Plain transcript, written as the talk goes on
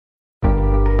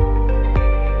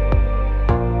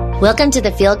Welcome to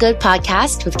the Feel Good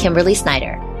Podcast with Kimberly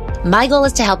Snyder. My goal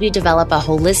is to help you develop a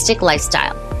holistic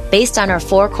lifestyle based on our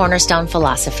Four Cornerstone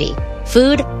philosophy: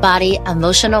 food, body,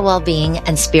 emotional well-being,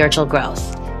 and spiritual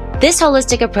growth. This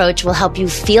holistic approach will help you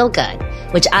feel good,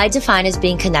 which I define as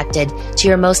being connected to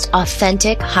your most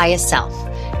authentic, highest self.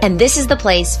 And this is the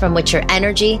place from which your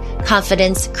energy,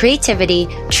 confidence, creativity,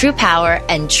 true power,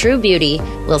 and true beauty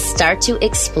will start to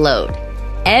explode.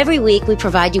 Every week, we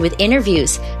provide you with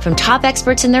interviews from top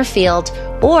experts in their field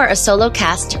or a solo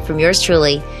cast from yours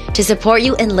truly to support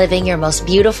you in living your most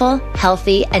beautiful,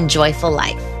 healthy, and joyful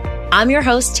life. I'm your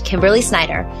host, Kimberly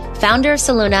Snyder, founder of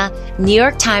Solluna, New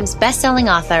York Times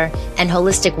bestselling author, and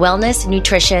holistic wellness,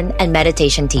 nutrition, and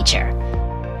meditation teacher.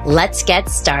 Let's get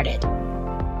started.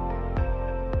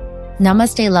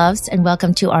 Namaste, loves, and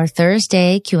welcome to our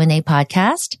Thursday Q&A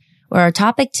podcast, where our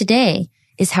topic today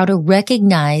is how to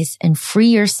recognize and free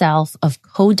yourself of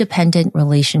codependent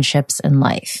relationships in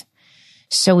life.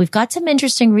 So we've got some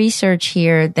interesting research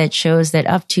here that shows that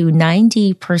up to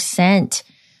 90%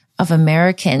 of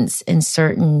Americans in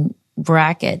certain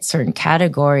brackets, certain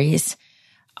categories,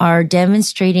 are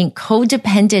demonstrating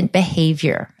codependent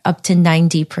behavior, up to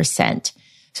 90%.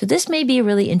 So this may be a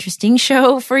really interesting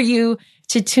show for you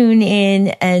to tune in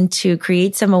and to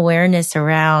create some awareness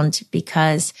around,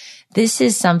 because this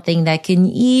is something that can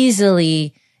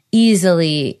easily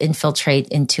infiltrate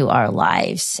into our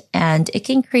lives, and it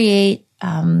can create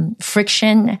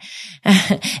friction.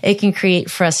 It can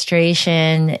create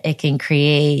frustration. It can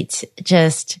create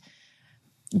just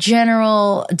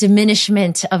general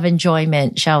diminishment of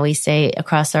enjoyment, shall we say,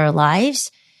 across our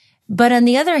lives. But on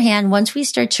the other hand, once we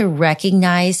start to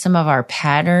recognize some of our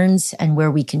patterns and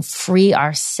where we can free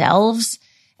ourselves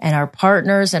and our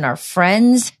partners and our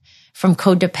friends from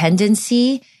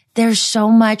codependency, there's so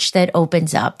much that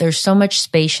opens up. There's so much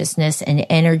spaciousness and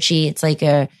energy. It's like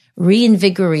a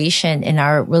reinvigoration in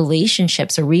our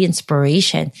relationships, a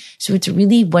re-inspiration. So it's a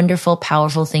really wonderful,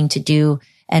 powerful thing to do.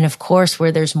 And of course,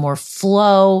 where there's more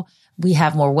flow, we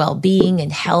have more well-being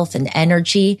and health and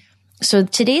energy. So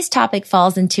today's topic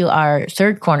falls into our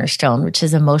third cornerstone, which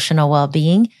is emotional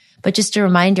well-being. But just a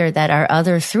reminder that our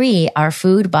other three are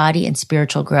food, body, and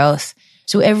spiritual growth.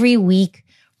 So every week,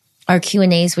 our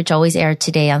Q&As, which always air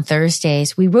today on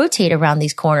Thursdays, we rotate around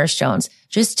these cornerstones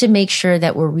just to make sure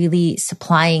that we're really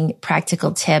supplying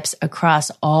practical tips across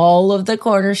all of the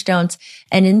cornerstones.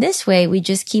 And in this way, we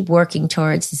just keep working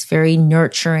towards this very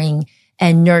nurturing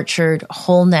and nurtured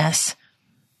wholeness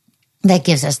that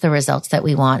gives us the results that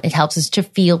we want. It helps us to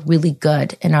feel really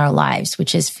good in our lives,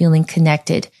 which is feeling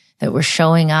connected, that we're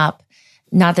showing up.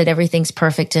 Not that everything's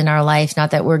perfect in our life,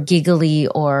 not that we're giggly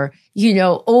or,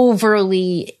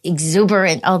 overly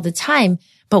exuberant all the time,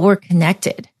 but we're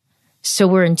connected. So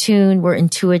we're in tune, we're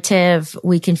intuitive,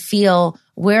 we can feel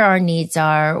where our needs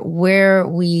are, where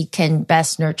we can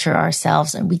best nurture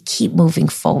ourselves, and we keep moving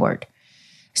forward.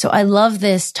 So I love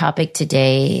this topic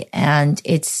today, and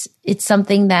it's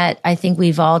something that I think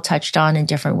we've all touched on in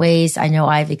different ways. I know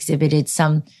I've exhibited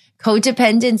some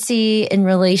codependency in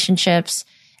relationships.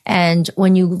 And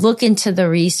when you look into the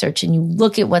research and you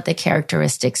look at what the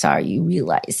characteristics are, you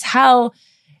realize how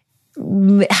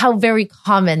very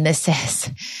common this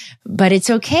is. But it's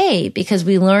okay, because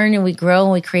we learn and we grow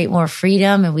and we create more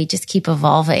freedom and we just keep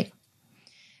evolving.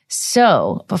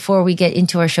 So before we get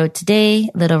into our show today,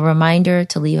 little reminder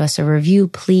to leave us a review,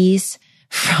 please,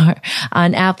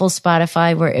 on Apple,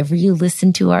 Spotify, wherever you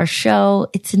listen to our show.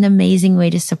 It's an amazing way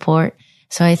to support.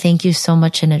 So I thank you so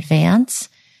much in advance.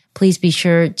 Please be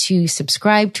sure to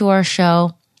subscribe to our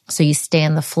show so you stay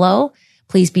in the flow.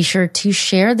 Please be sure to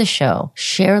share the show,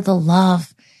 share the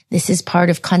love. This is part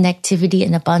of connectivity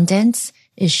and abundance,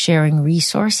 is sharing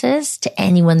resources to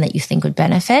anyone that you think would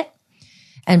benefit.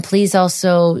 And please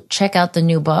also check out the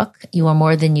new book, You Are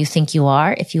More Than You Think You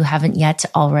Are, if you haven't yet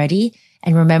already.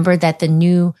 And remember that the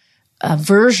new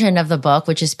version of the book,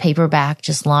 which is paperback,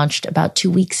 just launched about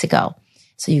 2 weeks ago.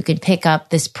 So you can pick up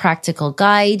this practical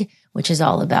guide, which is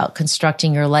all about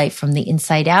constructing your life from the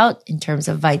inside out in terms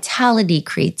of vitality,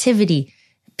 creativity,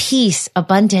 peace,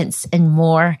 abundance, and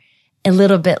more. A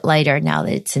little bit lighter now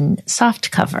that it's in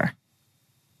soft cover.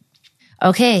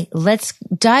 Okay, let's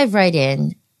dive right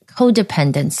in.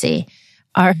 Codependency.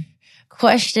 Our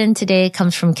question today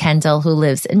comes from Kendall, who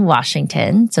lives in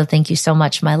Washington. So thank you so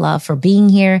much, my love, for being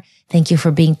here. Thank you for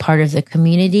being part of the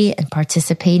community and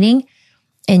participating.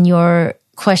 And your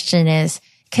question is,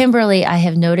 Kimberly, I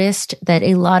have noticed that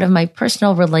a lot of my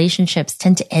personal relationships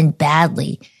tend to end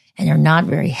badly and are not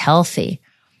very healthy.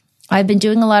 I've been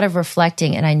doing a lot of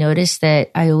reflecting, and I noticed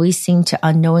that I always seem to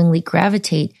unknowingly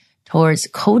gravitate towards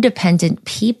codependent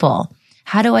people.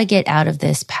 How do I get out of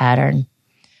this pattern?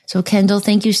 So Kendall,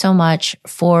 thank you so much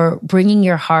for bringing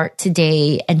your heart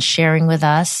today and sharing with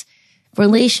us.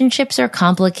 Relationships are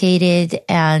complicated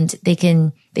and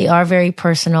they are very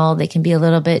personal. They can be a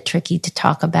little bit tricky to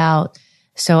talk about.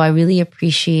 So I really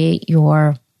appreciate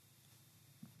your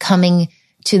coming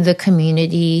to the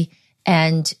community,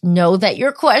 and know that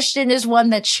your question is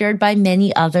one that's shared by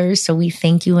many others. So we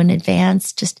thank you in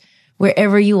advance. Just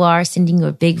wherever you are, sending you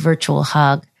a big virtual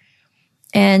hug.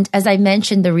 And as I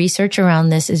mentioned, the research around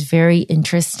this is very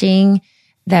interesting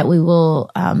that we will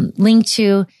link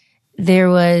to. There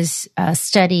was a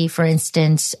study, for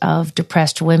instance, of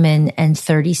depressed women, and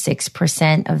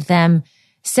 36% of them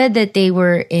said that they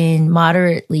were in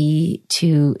moderately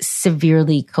to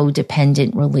severely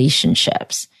codependent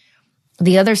relationships.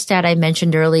 The other stat I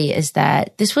mentioned earlier is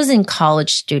that this was in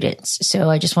college students. So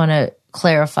I just want to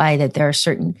clarify that there are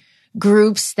certain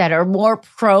groups that are more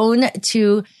prone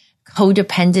to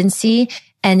codependency.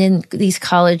 And in these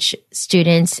college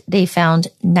students, they found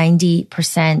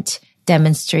 90%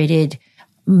 demonstrated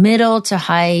middle to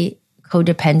high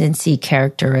codependency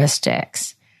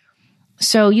characteristics.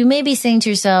 So you may be saying to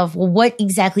yourself, well, what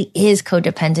exactly is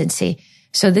codependency?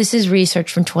 So this is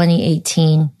research from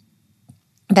 2018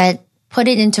 that put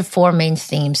it into four main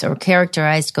themes, or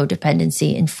characterized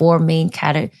codependency in four main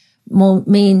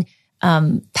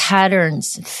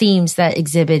patterns, themes that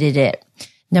exhibited it.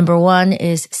 Number one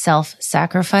is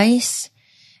self-sacrifice.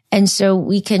 And so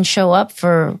we can show up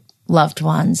for loved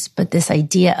ones, but this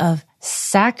idea of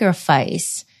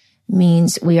sacrifice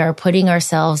means we are putting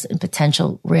ourselves in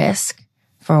potential risk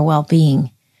for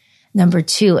well-being. Number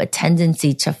two, a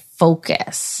tendency to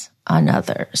focus on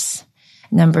others.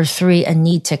 Number three, a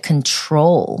need to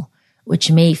control, which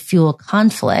may fuel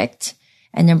conflict.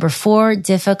 And number four,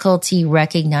 difficulty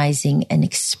recognizing and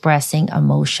expressing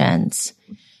emotions.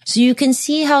 So you can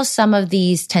see how some of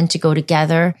these tend to go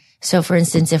together. So for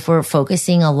instance, if we're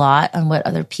focusing a lot on what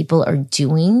other people are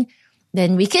doing,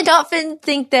 then we can often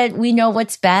think that we know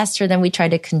what's best, or then we try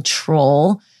to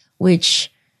control,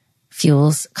 which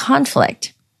fuels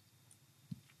conflict.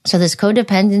 So this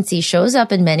codependency shows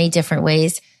up in many different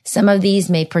ways. Some of these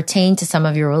may pertain to some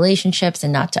of your relationships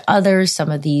and not to others.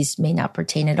 Some of these may not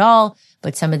pertain at all,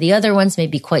 but some of the other ones may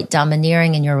be quite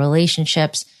domineering in your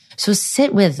relationships. So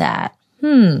sit with that.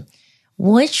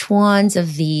 Which ones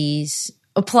of these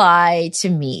apply to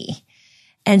me?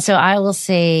 And so I will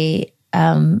say,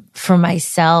 for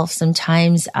myself,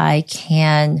 sometimes I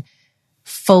can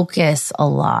focus a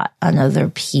lot on other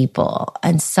people.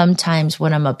 And sometimes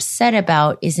what I'm upset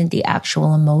about isn't the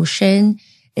actual emotion.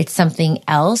 It's something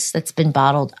else that's been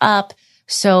bottled up.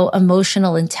 So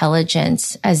emotional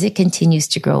intelligence, as it continues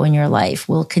to grow in your life,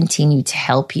 will continue to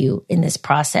help you in this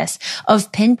process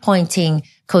of pinpointing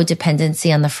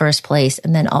codependency in the first place,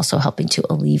 and then also helping to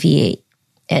alleviate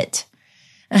it.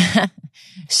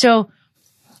 So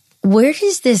where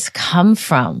does this come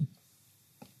from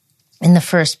in the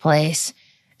first place?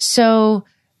 So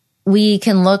we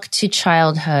can look to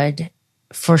childhood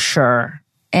for sure.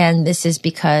 And this is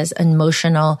because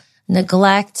emotional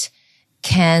neglect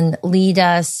can lead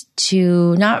us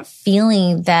to not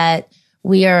feeling that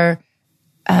we are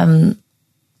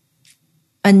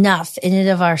enough in and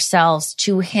of ourselves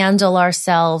to handle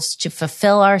ourselves, to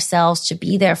fulfill ourselves, to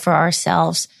be there for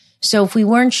ourselves. So if we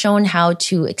weren't shown how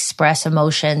to express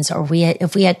emotions, or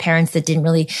if we had parents that didn't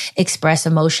really express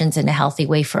emotions in a healthy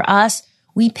way for us,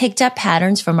 we picked up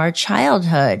patterns from our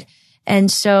childhood. And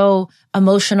so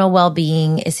emotional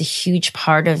well-being is a huge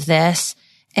part of this.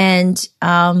 And,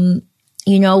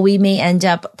 we may end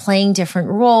up playing different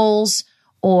roles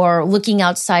or looking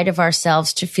outside of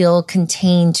ourselves to feel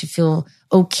contained, to feel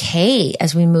okay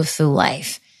as we move through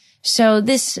life. So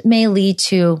this may lead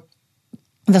to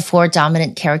the four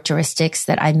dominant characteristics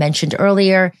that I mentioned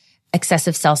earlier: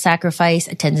 excessive self-sacrifice,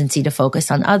 a tendency to focus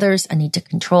on others, a need to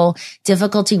control,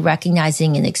 difficulty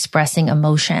recognizing and expressing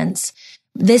emotions.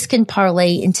 This can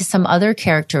parlay into some other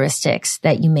characteristics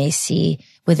that you may see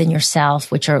within yourself,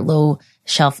 which are low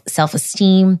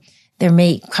self-esteem.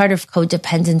 Part of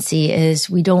codependency is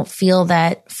we don't feel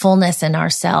that fullness in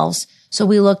ourselves. So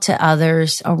we look to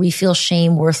others, or we feel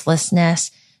shame,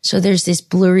 worthlessness. So there's this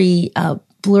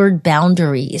blurred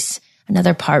boundaries.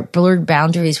 Another part, blurred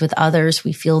boundaries with others.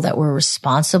 We feel that we're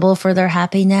responsible for their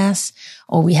happiness,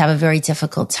 or we have a very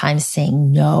difficult time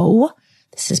saying no.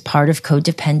 This is part of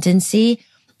codependency.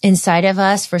 Inside of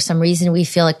us, for some reason, we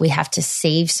feel like we have to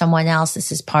save someone else.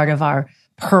 This is part of our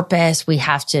purpose. We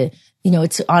have to,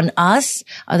 it's on us.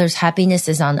 Others' happiness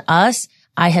is on us.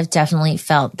 I have definitely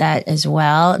felt that as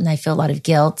well. And I feel a lot of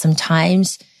guilt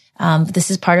sometimes.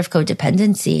 This is part of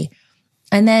codependency.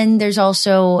 And then there's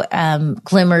also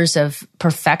glimmers of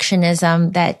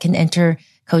perfectionism that can enter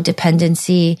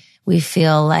codependency. We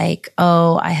feel like,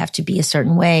 oh, I have to be a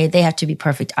certain way. They have to be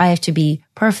perfect. I have to be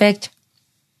perfect.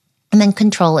 And then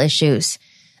control issues.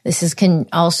 This can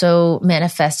also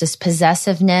manifest as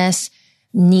possessiveness,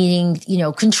 needing,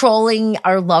 controlling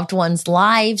our loved ones'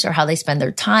 lives or how they spend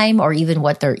their time or even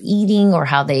what they're eating or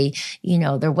how they,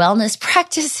 their wellness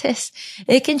practices.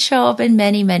 It can show up in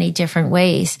many, many different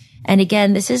ways. And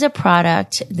again, this is a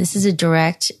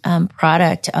direct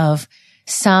product of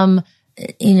some,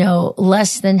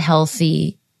 less than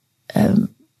healthy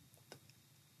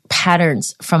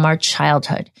patterns from our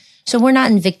childhood. So we're not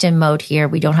in victim mode here.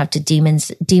 We don't have to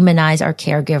demonize our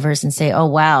caregivers and say, oh,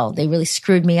 wow, they really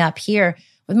screwed me up here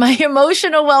with my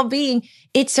emotional well-being.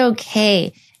 It's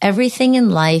okay. Everything in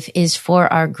life is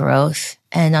for our growth.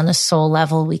 And on a soul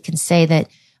level, we can say that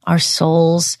our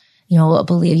souls, a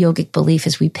yogic belief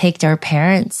is we picked our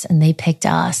parents and they picked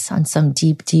us on some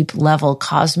deep, deep level,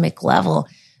 cosmic level.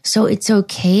 So it's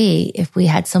okay if we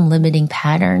had some limiting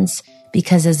patterns,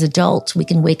 because as adults, we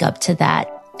can wake up to that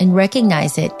and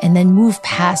recognize it and then move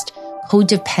past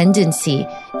codependency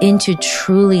into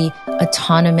truly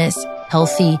autonomous,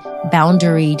 healthy,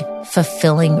 boundaried,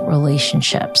 fulfilling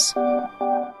relationships.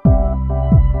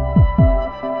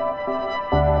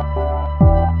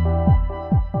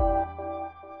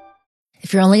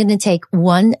 If you're only going to take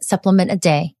one supplement a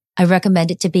day, I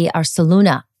recommend it to be our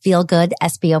Solluna Feel Good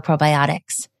SBO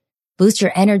Probiotics. Boost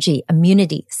your energy,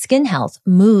 immunity, skin health,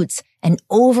 moods, and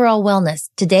overall wellness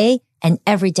today and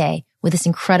every day with this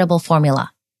incredible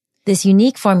formula. This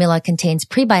unique formula contains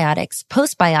prebiotics,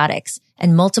 postbiotics,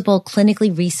 and multiple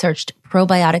clinically researched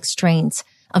probiotic strains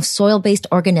of soil-based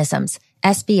organisms,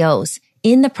 SBOs,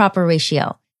 in the proper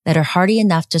ratio that are hardy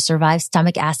enough to survive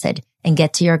stomach acid and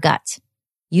get to your gut.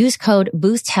 Use code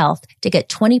BOOSTHEALTH to get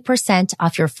 20%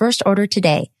 off your first order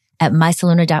today at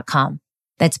mysolluna.com.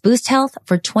 That's Boost Health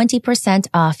for 20%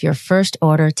 off your first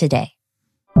order today.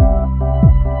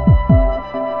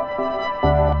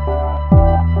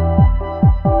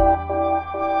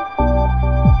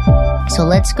 So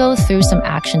let's go through some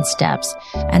action steps.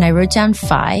 And I wrote down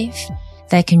 5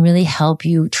 that can really help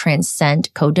you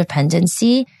transcend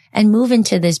codependency and move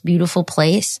into this beautiful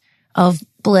place of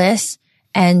bliss.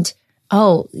 And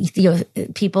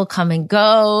people come and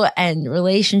go and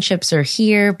relationships are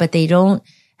here, but they don't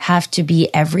have to be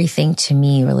everything to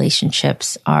me.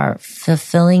 Relationships are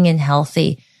fulfilling and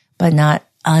healthy, but not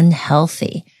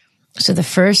unhealthy. So the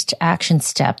first action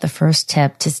step, the first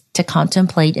tip to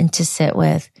contemplate and to sit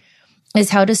with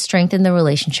is how to strengthen the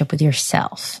relationship with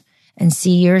yourself and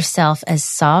see yourself as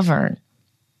sovereign.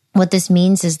 What this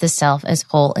means is the self as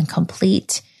whole and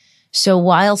complete. So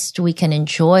whilst we can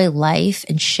enjoy life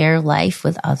and share life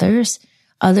with others,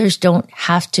 others don't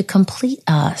have to complete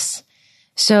us.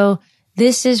 So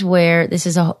this is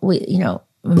a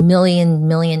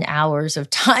million hours of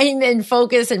time and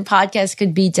focus and podcasts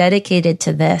could be dedicated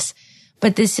to this.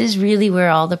 But this is really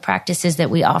where all the practices that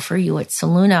we offer you at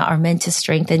Solluna are meant to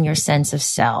strengthen your sense of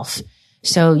self.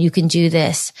 So you can do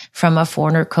this from a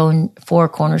Four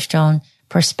Cornerstone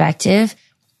perspective.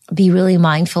 Be really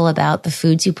mindful about the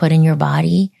foods you put in your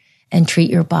body and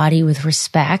treat your body with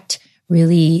respect,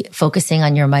 really focusing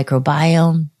on your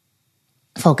microbiome,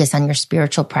 focus on your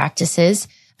spiritual practices,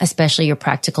 especially your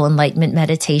practical enlightenment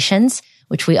meditations,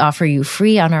 which we offer you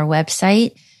free on our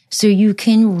website. So you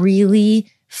can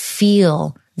really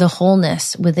feel the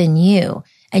wholeness within you,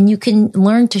 and you can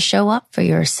learn to show up for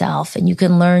yourself, and you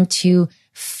can learn to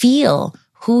feel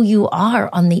who you are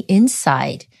on the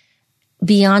inside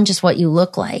beyond just what you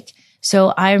look like. So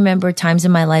I remember times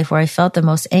in my life where I felt the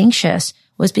most anxious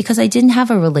was because I didn't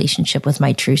have a relationship with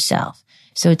my true self.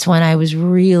 So it's when I was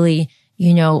really,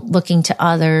 looking to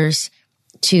others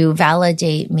to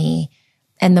validate me.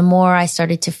 And the more I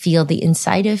started to feel the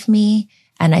inside of me,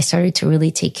 and I started to really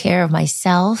take care of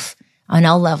myself on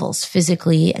all levels,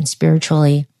 physically and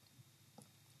spiritually,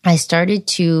 I started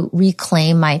to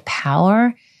reclaim my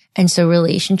power. And so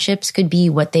relationships could be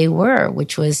what they were,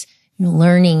 which was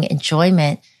learning,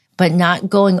 enjoyment, but not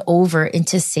going over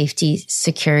into safety,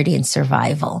 security, and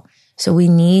survival. So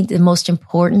the most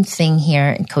important thing here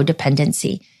in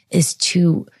codependency is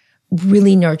to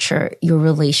really nurture your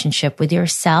relationship with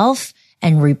yourself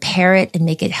and repair it and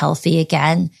make it healthy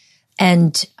again.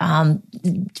 And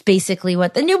basically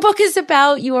what the new book is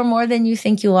about, you are more than you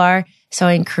think you are. So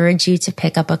I encourage you to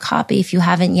pick up a copy if you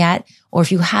haven't yet, or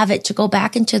if you have it, to go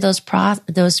back into those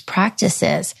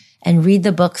practices and read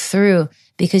the book through,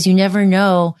 because you never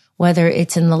know whether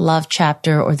it's in the love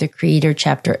chapter or the creator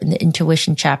chapter, in the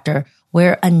intuition chapter,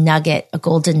 where a nugget, a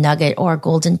golden nugget or a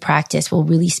golden practice will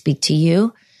really speak to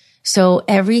you. So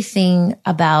everything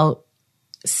about,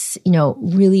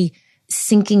 really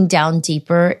sinking down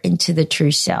deeper into the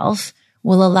true self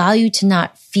will allow you to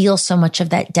not feel so much of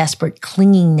that desperate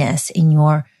clinginess in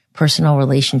your personal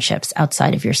relationships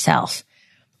outside of yourself.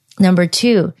 Number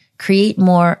 2, create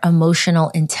more emotional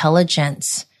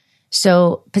intelligence.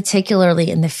 So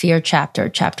particularly in the fear chapter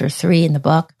 3 in the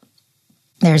book,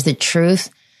 there's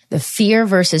the fear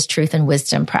versus truth and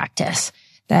wisdom practice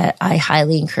that I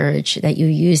highly encourage that you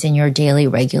use in your daily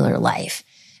regular life.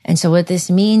 And so what this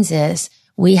means is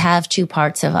we have 2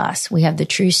 parts of us. We have the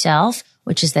true self,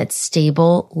 which is that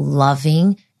stable,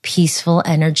 loving, peaceful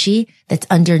energy that's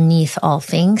underneath all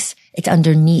things. It's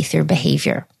underneath your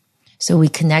behavior. So we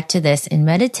connect to this in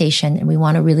meditation, and we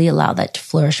want to really allow that to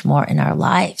flourish more in our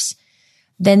lives.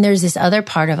 Then there's this other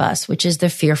part of us, which is the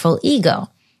fearful ego.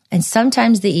 And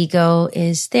sometimes the ego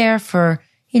is there for,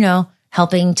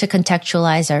 helping to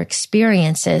contextualize our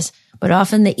experiences, but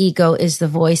often the ego is the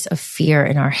voice of fear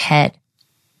in our head.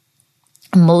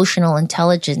 Emotional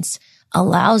intelligence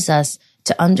allows us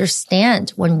to understand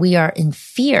when we are in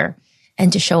fear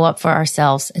and to show up for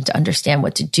ourselves and to understand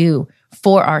what to do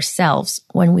for ourselves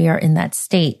when we are in that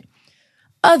state.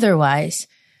 Otherwise,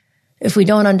 if we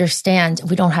don't understand,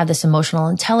 we don't have this emotional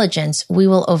intelligence, we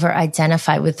will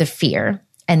over-identify with the fear.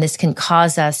 And this can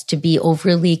cause us to be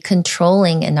overly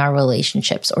controlling in our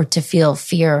relationships or to feel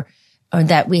fear or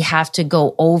that we have to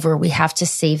go over, we have to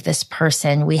save this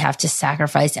person, we have to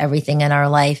sacrifice everything in our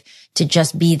life to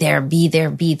just be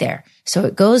there. So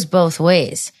it goes both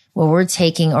ways, where we're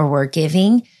taking or we're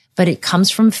giving, but it comes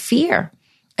from fear.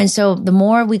 And so the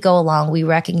more we go along, we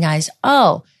recognize,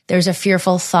 there's a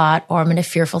fearful thought, or I'm in a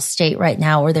fearful state right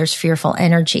now, or there's fearful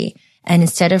energy. And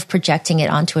instead of projecting it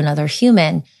onto another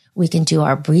human, we can do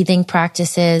our breathing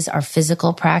practices, our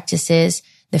physical practices.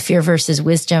 The fear versus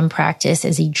wisdom practice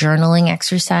is a journaling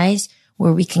exercise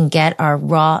where we can get our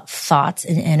raw thoughts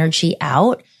and energy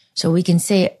out. So we can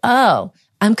say,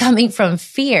 I'm coming from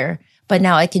fear, but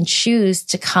now I can choose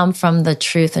to come from the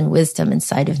truth and wisdom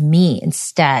inside of me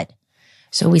instead.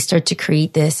 So we start to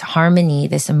create this harmony,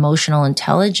 this emotional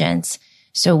intelligence,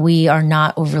 so we are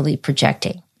not overly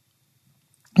projecting.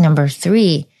 Number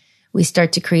 3, we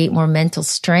start to create more mental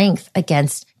strength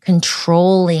against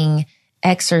controlling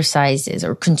exercises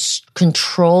or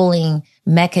controlling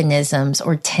mechanisms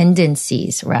or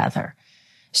tendencies, rather.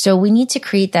 So we need to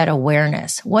create that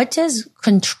awareness. What does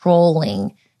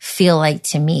controlling feel like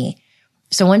to me?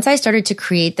 So once I started to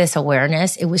create this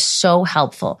awareness, it was so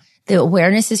helpful. The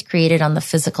awareness is created on the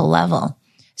physical level.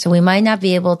 So we might not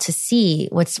be able to see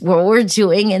what we're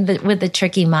doing with the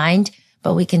tricky mind,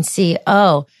 but we can see,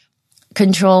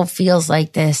 control feels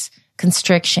like this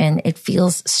constriction. It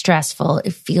feels stressful.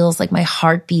 It feels like my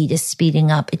heartbeat is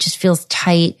speeding up. It just feels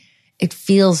tight. It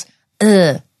feels,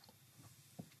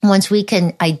 Once we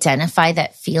can identify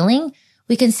that feeling,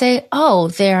 we can say,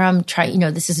 there I'm trying,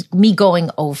 this is me going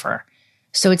over.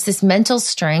 So it's this mental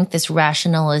strength, this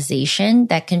rationalization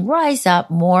that can rise up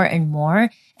more and more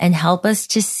and help us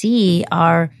to see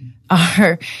our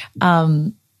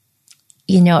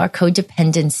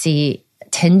codependency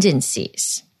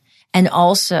tendencies, and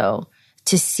also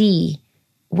to see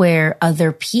where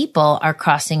other people are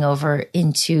crossing over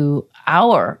into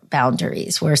our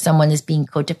boundaries, where someone is being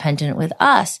codependent with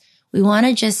us. We want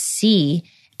to just see,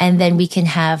 and then we can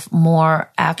have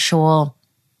more actual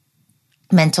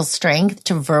mental strength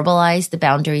to verbalize the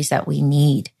boundaries that we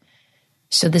need.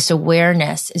 So this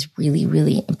awareness is really,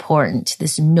 really important.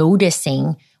 This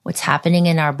noticing what's happening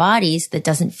in our bodies that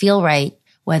doesn't feel right,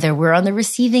 whether we're on the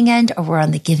receiving end or we're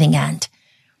on the giving end.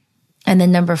 And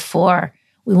then number 4,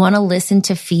 we want to listen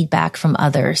to feedback from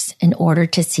others in order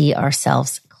to see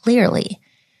ourselves clearly.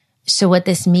 So what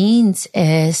this means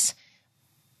is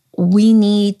we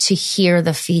need to hear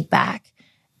the feedback,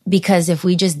 because if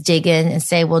we just dig in and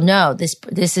say, well, no, this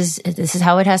is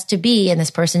how it has to be, and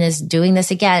this person is doing this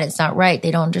again, it's not right,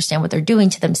 they don't understand what they're doing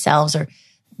to themselves, or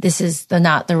this is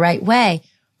not the right way.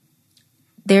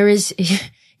 There is,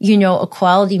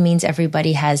 equality means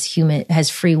everybody has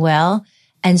free will.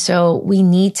 And so we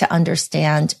need to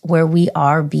understand where we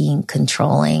are being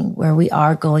controlling, where we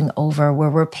are going over,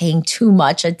 where we're paying too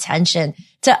much attention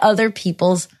to other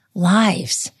people's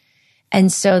lives.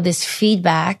 And so this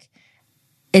feedback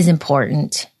is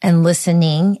important, and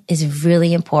listening is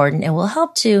really important. It will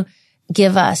help to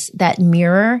give us that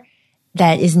mirror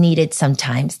that is needed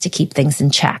sometimes to keep things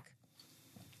in check.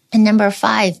 And number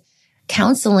 5,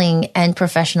 counseling and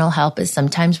professional help is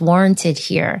sometimes warranted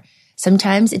here.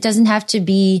 Sometimes it doesn't have to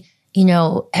be,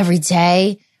 every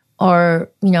day or,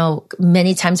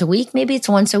 many times a week. Maybe it's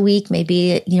once a week.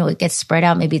 Maybe, it gets spread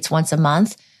out. Maybe it's once a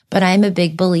month. But I'm a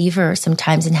big believer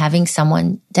sometimes in having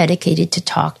someone dedicated to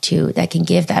talk to that can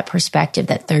give that perspective,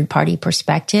 that third party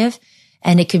perspective.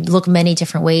 And it could look many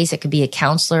different ways. It could be a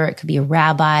counselor. It could be a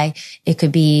rabbi. It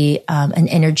could be an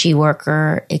energy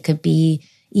worker. It could be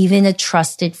even a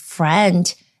trusted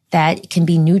friend that can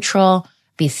be neutral,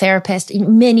 be a therapist,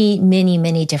 in many, many,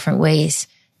 many different ways.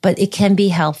 But it can be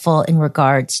helpful in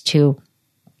regards to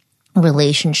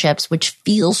relationships, which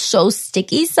feel so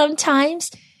sticky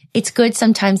sometimes. It's good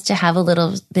sometimes to have a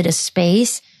little bit of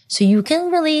space so you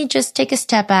can really just take a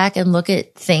step back and look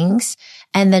at things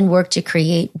and then work to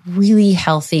create really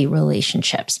healthy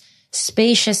relationships.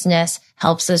 Spaciousness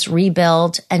helps us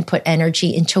rebuild and put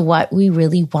energy into what we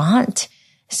really want.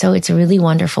 So it's a really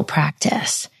wonderful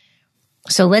practice.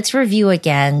 So let's review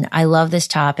again. I love this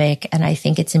topic and I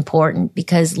think it's important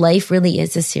because life really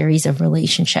is a series of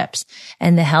relationships,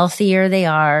 and the healthier they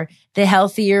are, the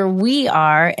healthier we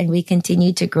are, and we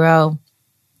continue to grow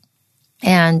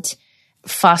and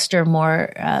foster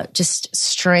more just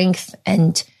strength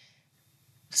and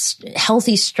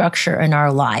healthy structure in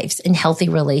our lives and healthy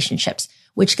relationships,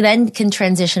 which then can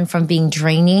transition from being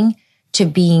draining to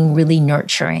being really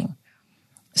nurturing.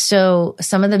 So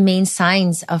some of the main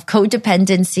signs of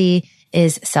codependency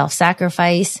is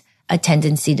self-sacrifice, a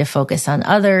tendency to focus on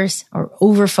others or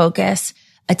over-focus,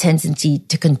 a tendency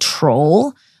to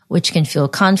control, which can fuel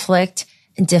conflict,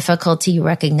 and difficulty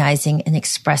recognizing and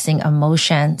expressing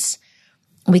emotions.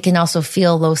 We can also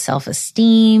feel low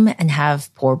self-esteem and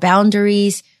have poor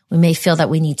boundaries. We may feel that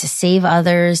we need to save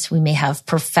others. We may have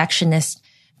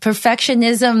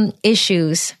perfectionism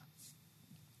issues.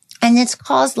 And it's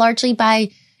caused largely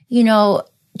by,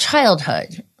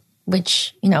 childhood,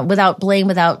 which,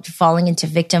 without falling into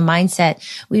victim mindset,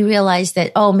 we realize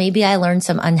that, maybe I learned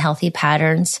some unhealthy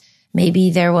patterns.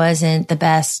 Maybe there wasn't the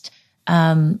best,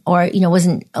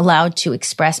 wasn't allowed to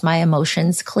express my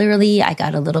emotions clearly. I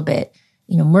got a little bit,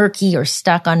 murky or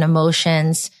stuck on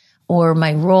emotions or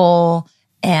my role.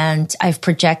 And I've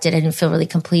projected, I didn't feel really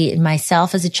complete in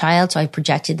myself as a child. So I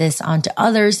projected this onto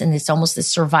others. And it's almost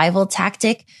this survival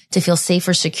tactic to feel safe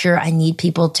or secure. I need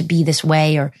people to be this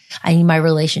way, or I need my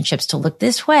relationships to look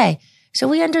this way. So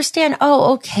we understand,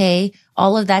 okay,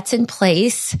 all of that's in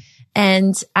place.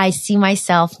 And I see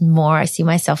myself more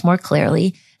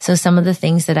clearly. So some of the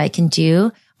things that I can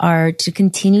do are to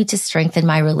continue to strengthen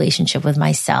my relationship with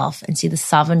myself and see the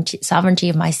sovereignty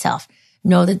of myself.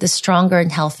 Know that the stronger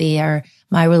and healthier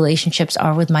my relationships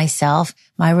are with myself,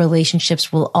 my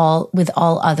relationships with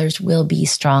all others will be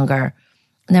stronger.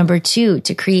 Number 2,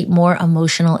 to create more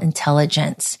emotional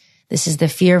intelligence. This is the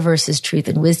fear versus truth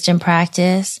and wisdom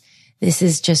practice. This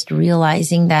is just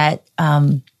realizing that,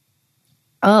 I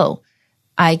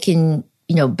can,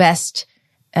 best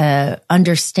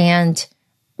understand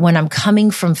when I'm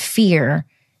coming from fear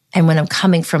and when I'm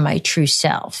coming from my true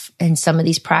self. And some of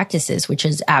these practices, which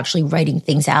is actually writing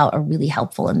things out, are really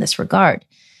helpful in this regard.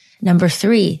 Number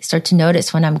 3, start to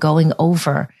notice when I'm going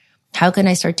over. How can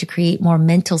I start to create more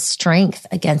mental strength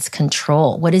against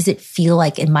control? What does it feel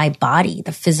like in my body,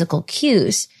 the physical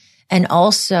cues? And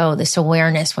also this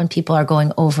awareness when people are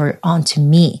going over onto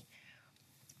me.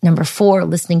 Number 4,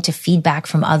 listening to feedback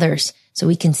from others so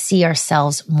we can see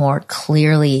ourselves more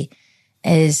clearly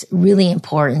is really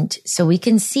important. So we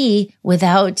can see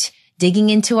without digging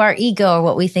into our ego or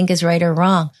what we think is right or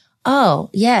wrong.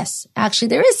 Oh, yes, actually,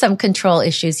 there is some control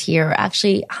issues here.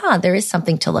 Actually, there is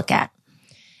something to look at.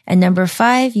 And number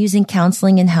 5, using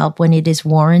counseling and help when it is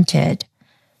warranted.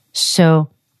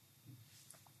 So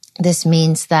this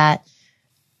means that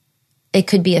it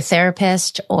could be a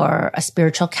therapist or a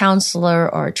spiritual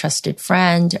counselor or a trusted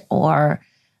friend or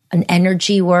an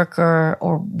energy worker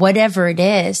or whatever it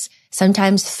is.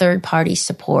 Sometimes third-party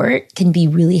support can be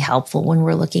really helpful when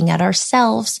we're looking at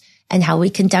ourselves and how we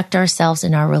conduct ourselves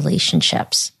in our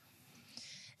relationships.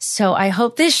 So I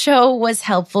hope this show was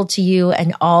helpful to you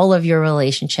and all of your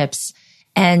relationships.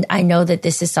 And I know that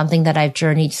this is something that I've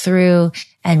journeyed through,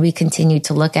 and we continue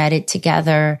to look at it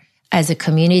together as a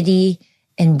community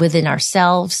and within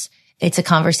ourselves. It's a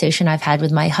conversation I've had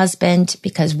with my husband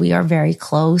because we are very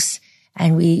close.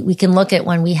 And we can look at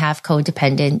when we have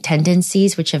codependent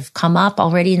tendencies, which have come up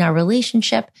already in our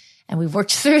relationship. And we've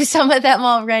worked through some of them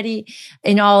already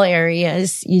in all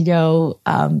areas.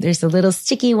 There's a little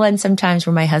sticky one sometimes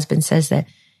where my husband says that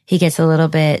he gets a little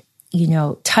bit,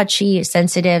 touchy,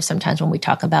 sensitive sometimes when we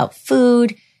talk about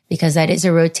food, because that is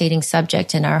a rotating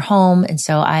subject in our home. And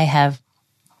so I'm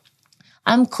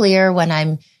clear when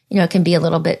I'm can be a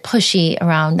little bit pushy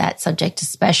around that subject,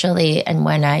 especially. And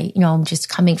when I'm just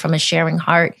coming from a sharing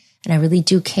heart and I really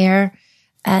do care.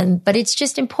 But it's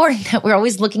just important that we're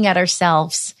always looking at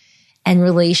ourselves, and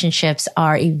relationships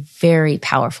are a very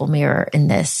powerful mirror in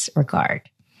this regard.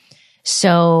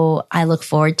 So I look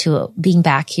forward to being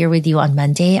back here with you on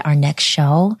Monday, our next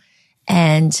show.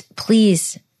 And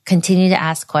please continue to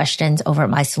ask questions over at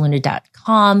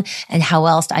mysolluna.com and how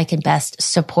else I can best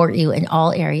support you in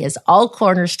all areas, all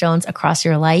cornerstones across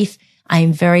your life. I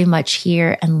am very much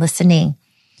here and listening.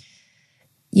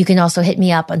 You can also hit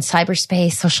me up on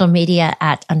cyberspace, social media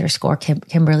at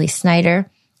 _Kimberly Snyder.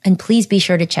 And please be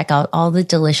sure to check out all the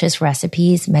delicious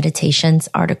recipes, meditations,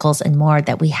 articles, and more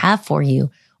that we have for you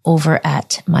over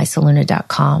at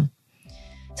mysolluna.com.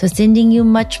 So sending you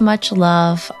much, much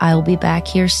love. I will be back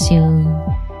here soon.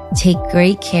 Take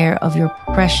great care of your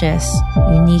precious,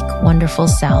 unique, wonderful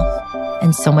self,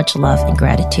 and so much love and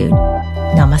gratitude.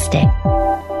 Namaste.